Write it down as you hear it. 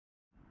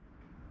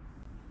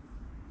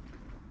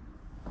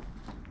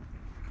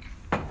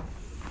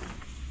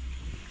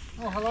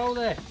Oh, hello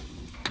there.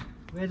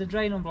 We're the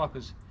Drain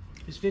Unblockers.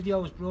 This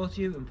video is brought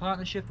to you in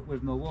partnership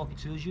with Milwaukee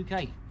Tools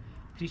UK.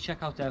 Please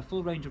check out their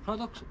full range of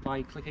products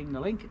by clicking the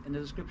link in the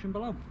description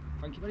below.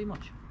 Thank you very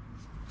much.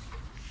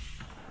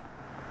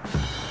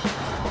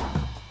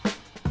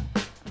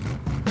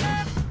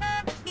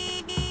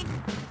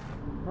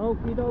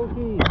 Okie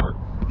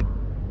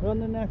dokie. We're on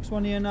the next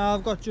one here now.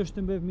 I've got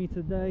Justin with me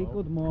today.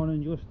 Good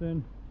morning,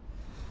 Justin.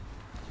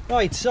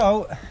 Right,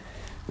 so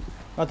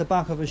at the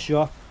back of a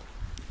shop,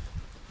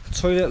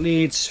 toilet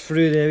leads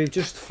through there. We've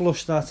just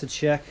flushed that to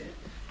check,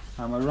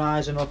 and we're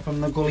rising up from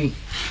the gully.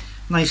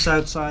 Nice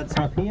outside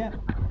tap here.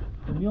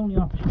 And the only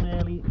option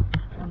really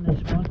on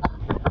this one,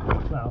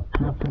 well,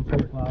 not from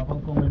so far,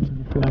 but going into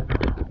the shop,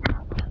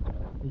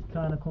 is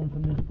trying to come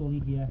from this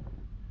gully here.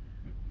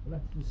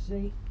 Let's just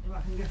see if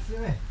I can get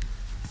through it.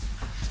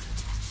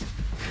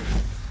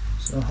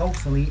 So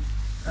hopefully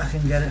I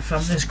can get it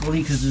from this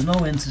gully, because there's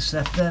no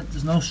intercept there,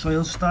 there's no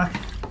soil stack.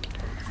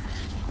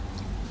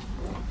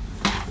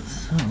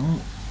 So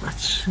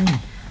let's see.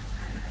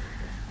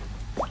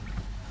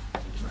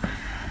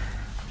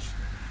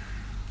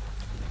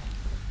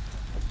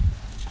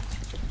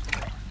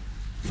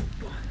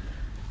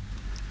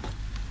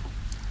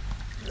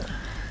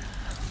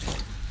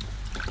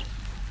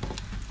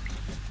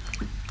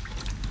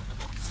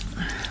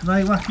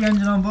 Right, whack the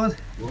engine on, bud.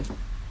 What?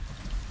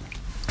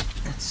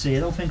 Let's see, I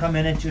don't think I'm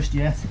in it just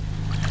yet.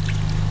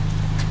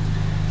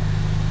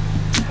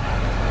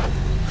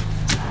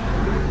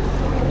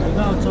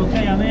 No, it's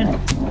okay, I'm in.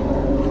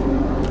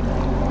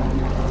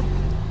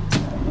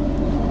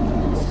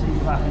 Let's see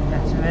if I can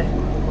get to it.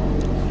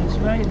 This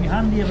way, it'd be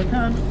handy if I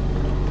can.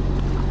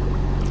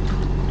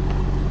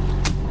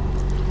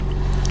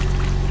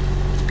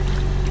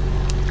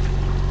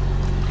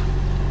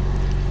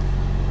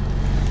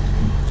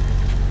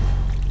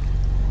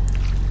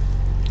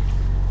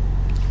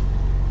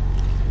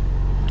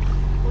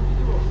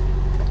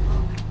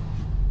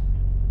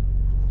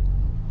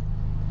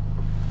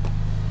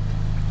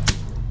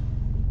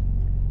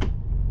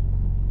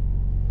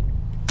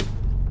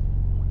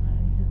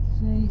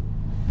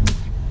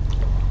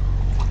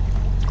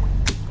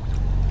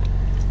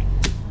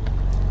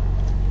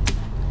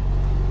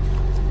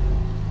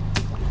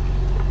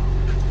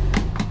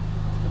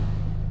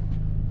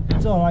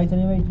 It's alright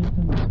anyway, just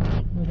to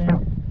go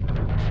down.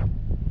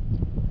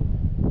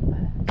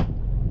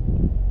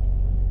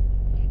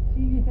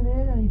 See if you can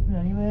hear anything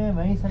anywhere,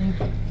 mate, any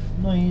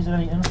noise or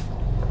anything.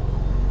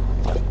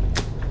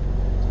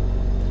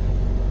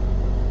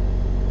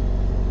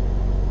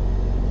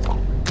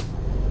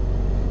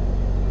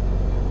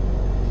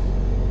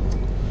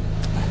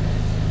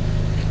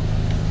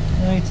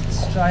 Right,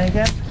 let's try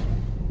again.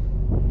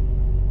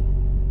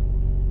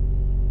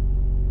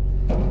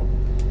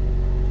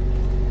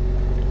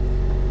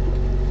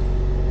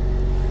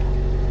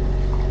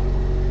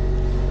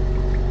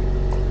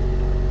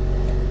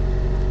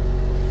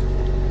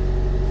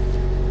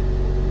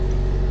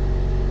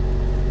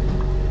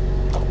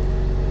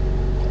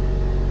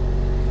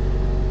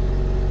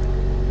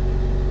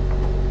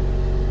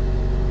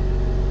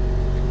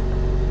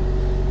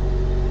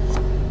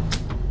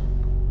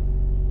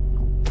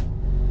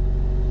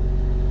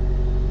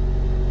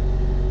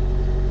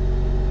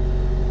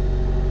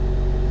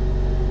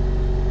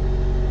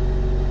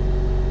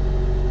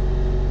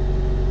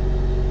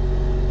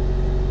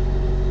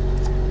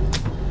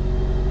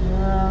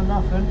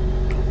 Nothing.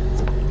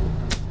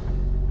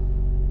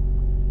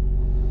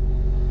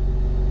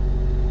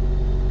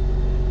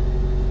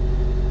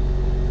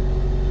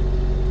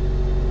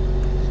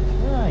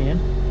 Trying.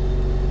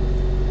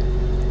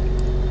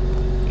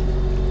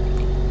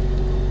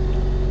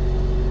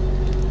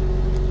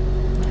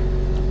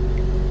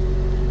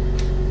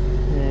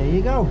 There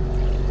you go.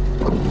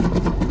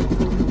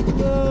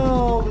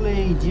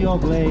 Lovely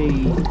jubbly.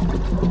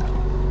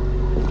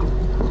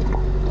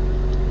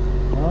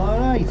 All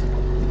right.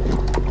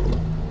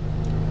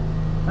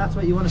 That's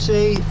what you want to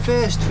see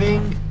first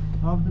thing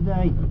of the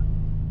day.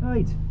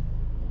 Right,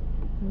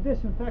 some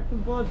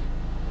disinfectant, bud,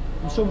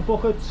 and some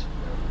buckets.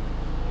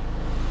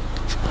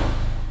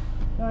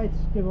 Right,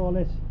 let's give all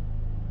this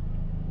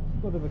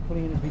as good of a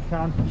clean as we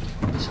can.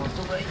 This out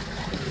the way.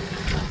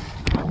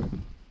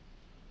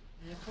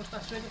 Yeah, push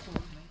that straight up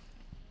towards me.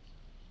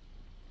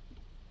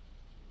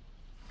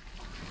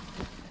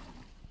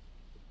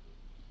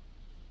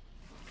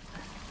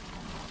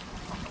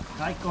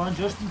 Right, go on,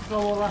 Justin, throw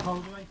all that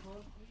hose away for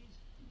us, please.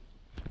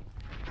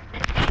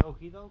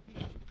 Okie dokie.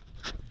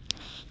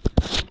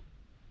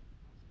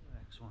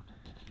 Next one.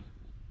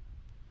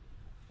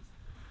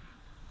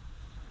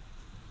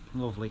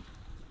 Lovely.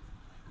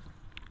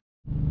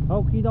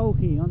 Okie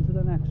dokie, on to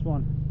the next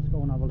one. Let's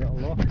go and have a little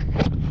look.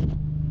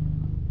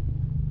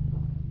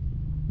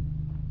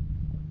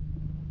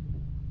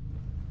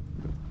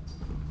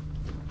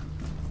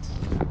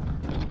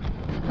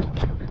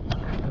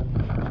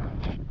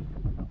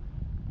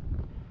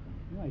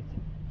 Right,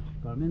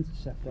 got an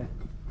interceptor.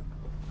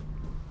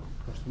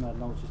 Customer had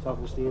noticed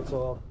obviously it's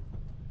all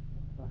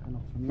backing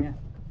up from here.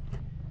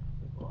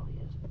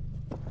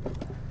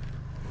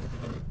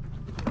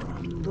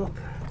 tightened up,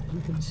 as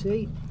you can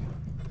see.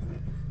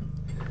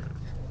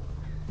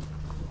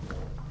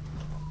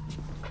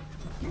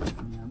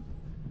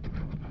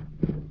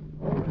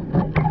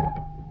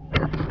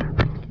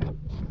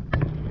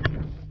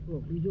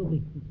 Lovely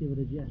jubbly, let's give it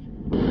a jet.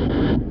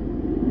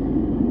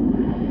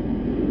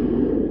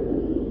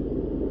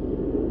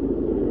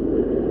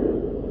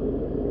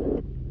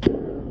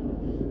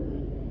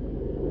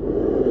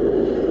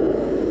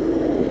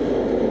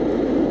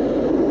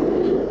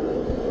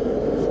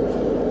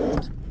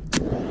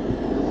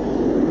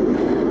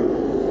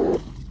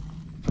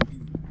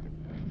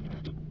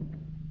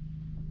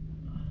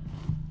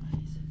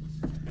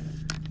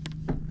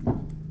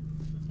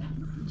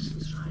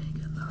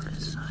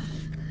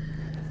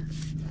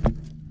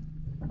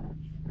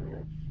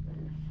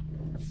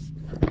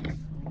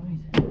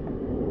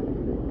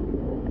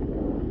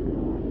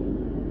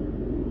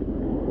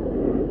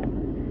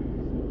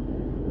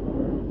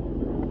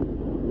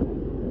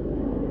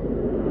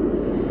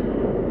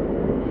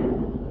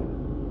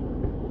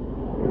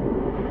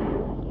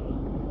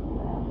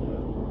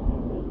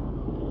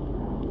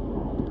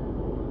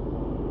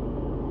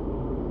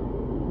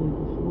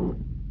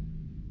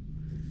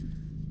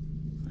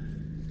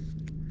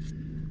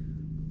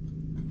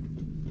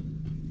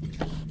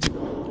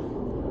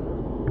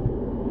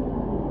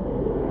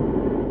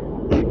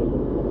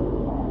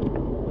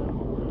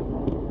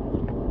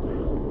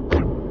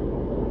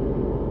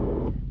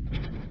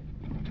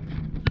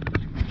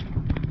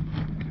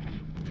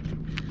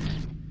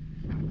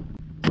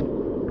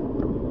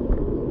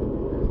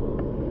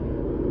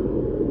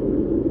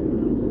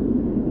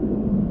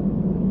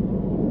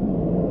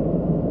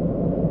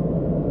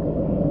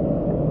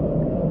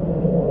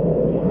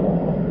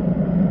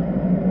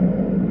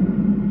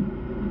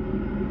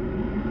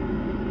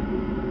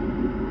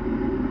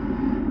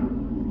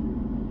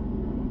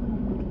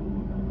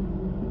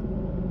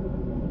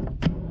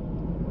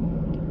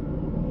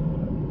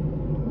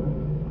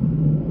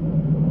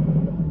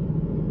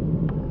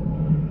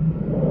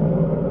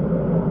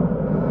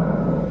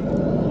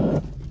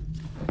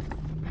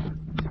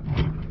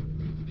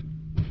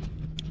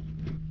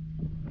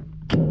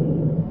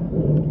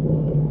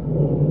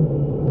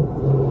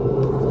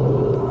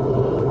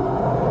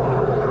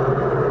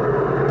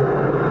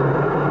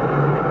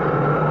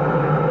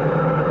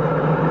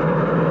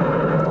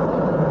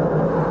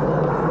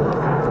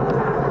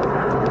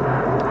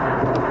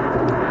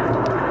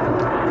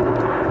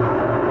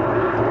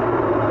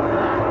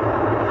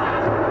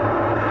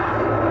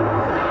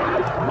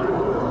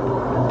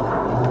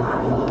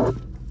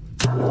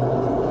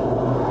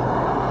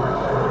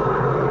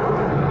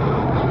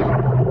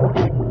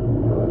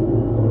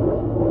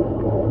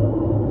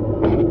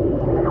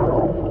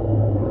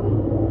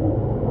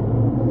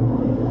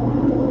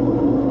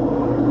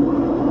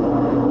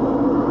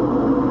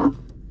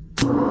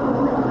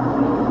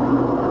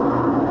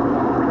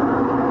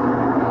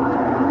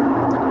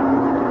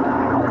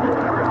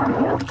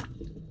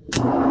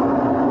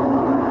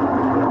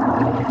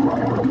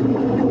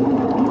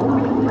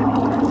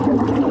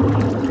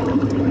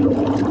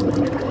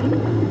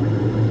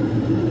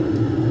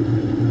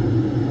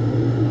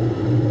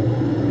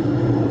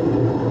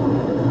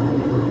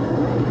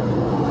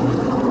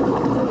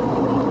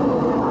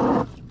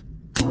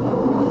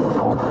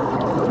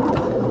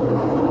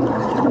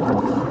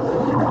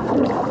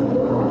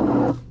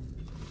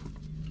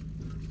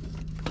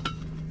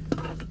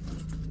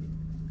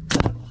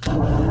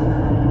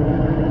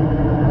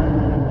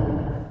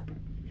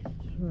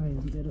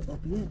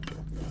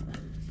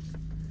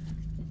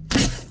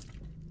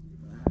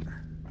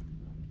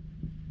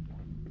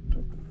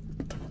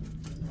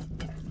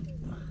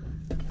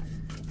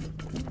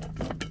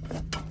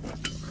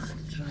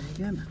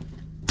 Again.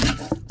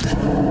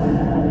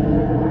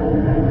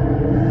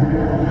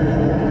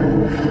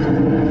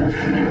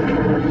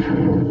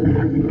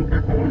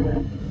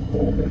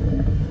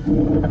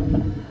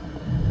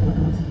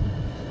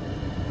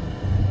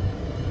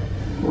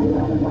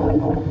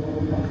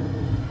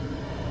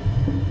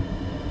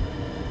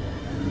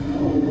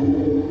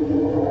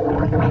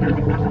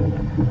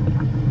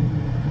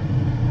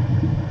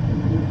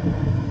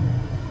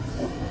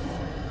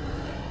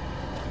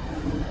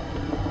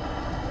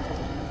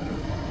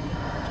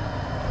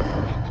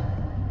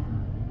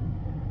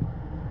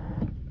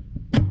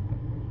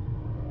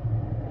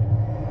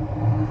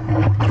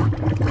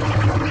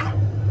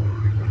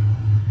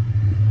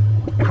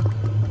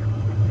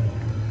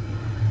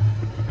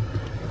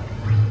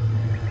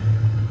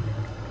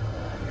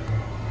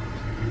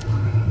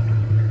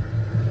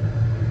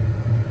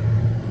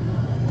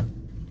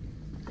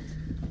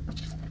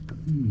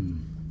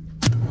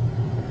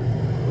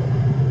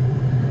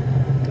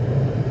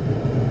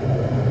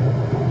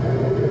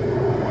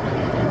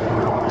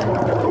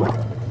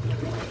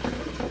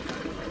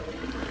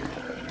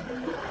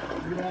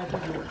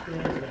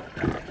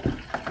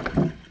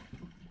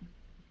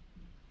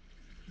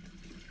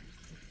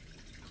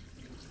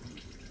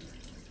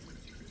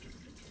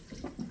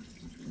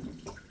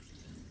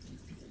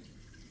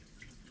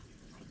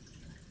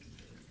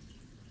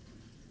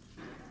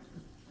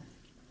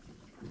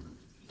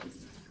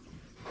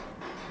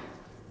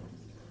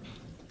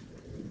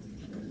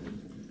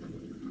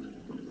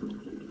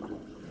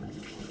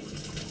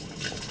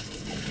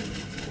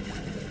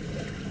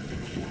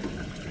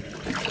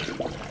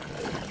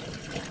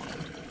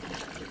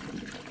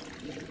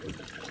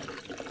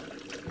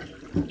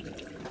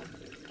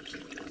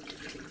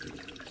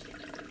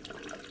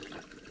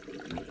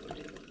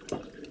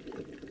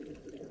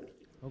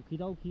 Okie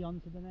dokie, on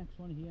to the next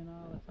one here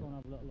now. Let's go and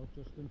have a little look,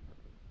 Justin.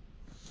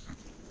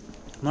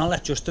 I'm gonna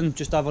let Justin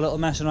just have a little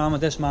mess around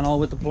with this manhole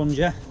with the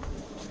plunger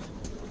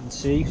and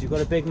see, because you've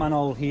got a big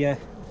manhole here.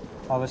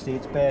 Obviously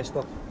it's burst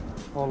up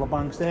all the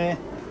banks there,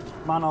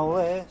 manhole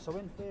there, so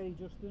in theory,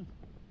 Justin,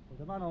 if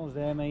the manhole's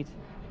there, mate,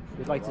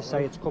 we'd like to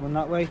say it's coming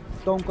that way.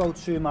 Don't go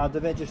too mad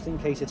with it, just in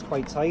case it's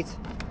quite tight.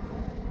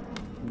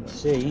 Let's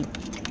see.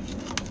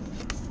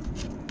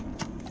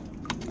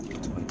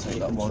 You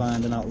can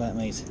find an outlet,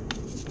 mate.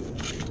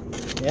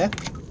 Yeah?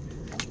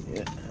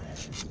 Yeah.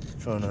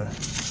 Trying to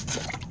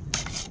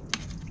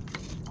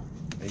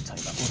really take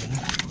that one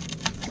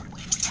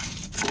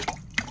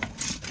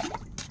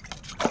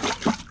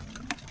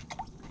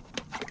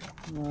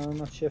in. No, I'm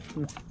not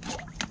shifting.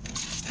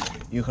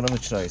 You can have a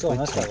try. Go on,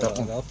 let's take that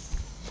one. go.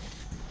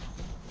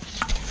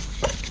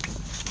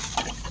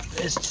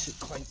 It's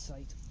quite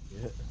tight.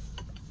 Yeah.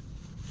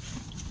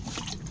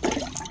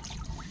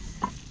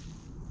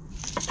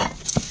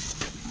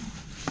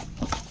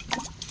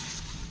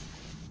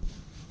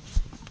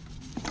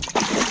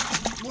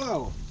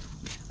 Whoa!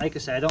 Like I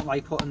said, I don't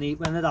like putting the,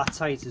 when they're that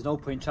tight, there's no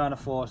point trying to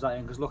force that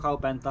in, because look how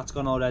bent that's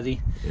gone already.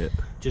 Yeah.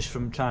 Just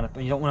from trying to,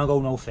 and you don't want to go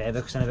no further,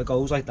 because then if it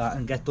goes like that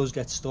and does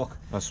get stuck,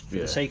 that's, for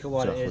the sake of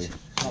what it is,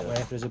 it's not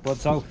worth it, is it, bud?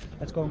 So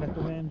let's go and get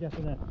the worm jet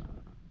in it.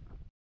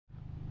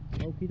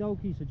 Okie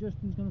dokie, so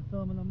Justin's going to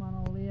film in the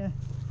manhole here.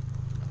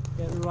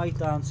 Get right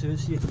down to it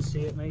so you can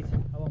see it, mate.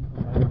 I won't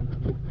come back.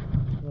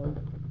 So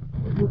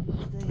you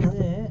stay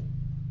there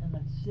and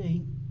let's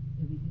see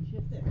if we can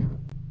shift it.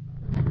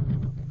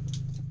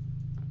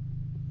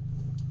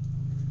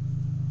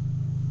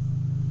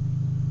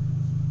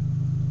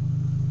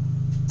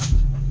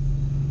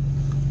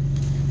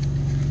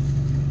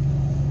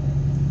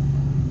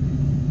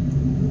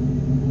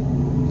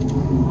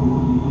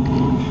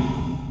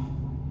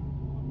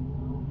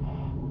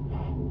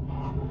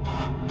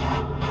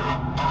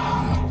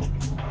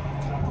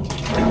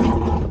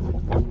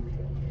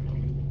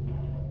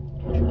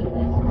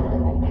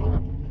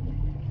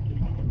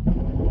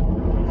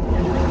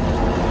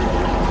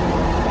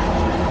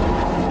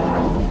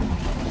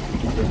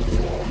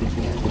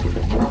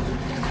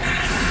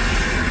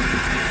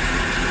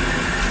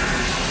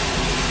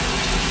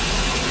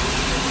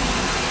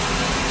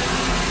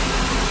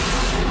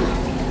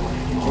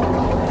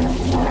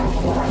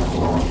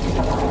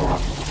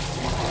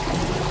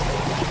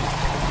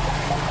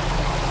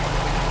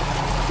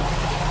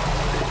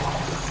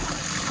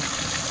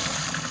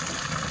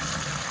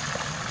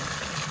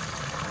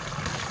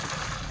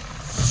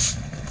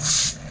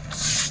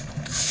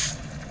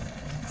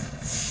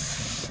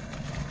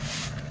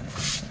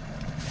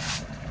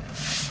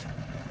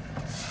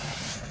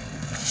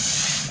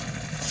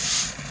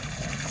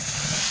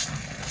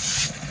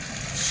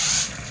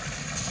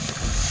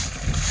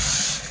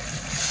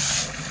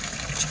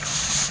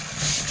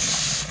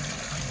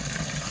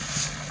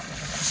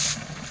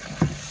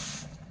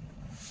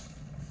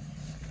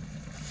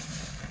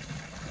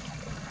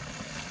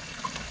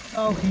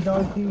 Okie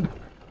dokie,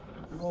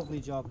 lovely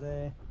job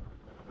there.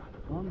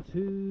 On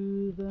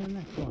to the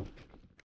next one.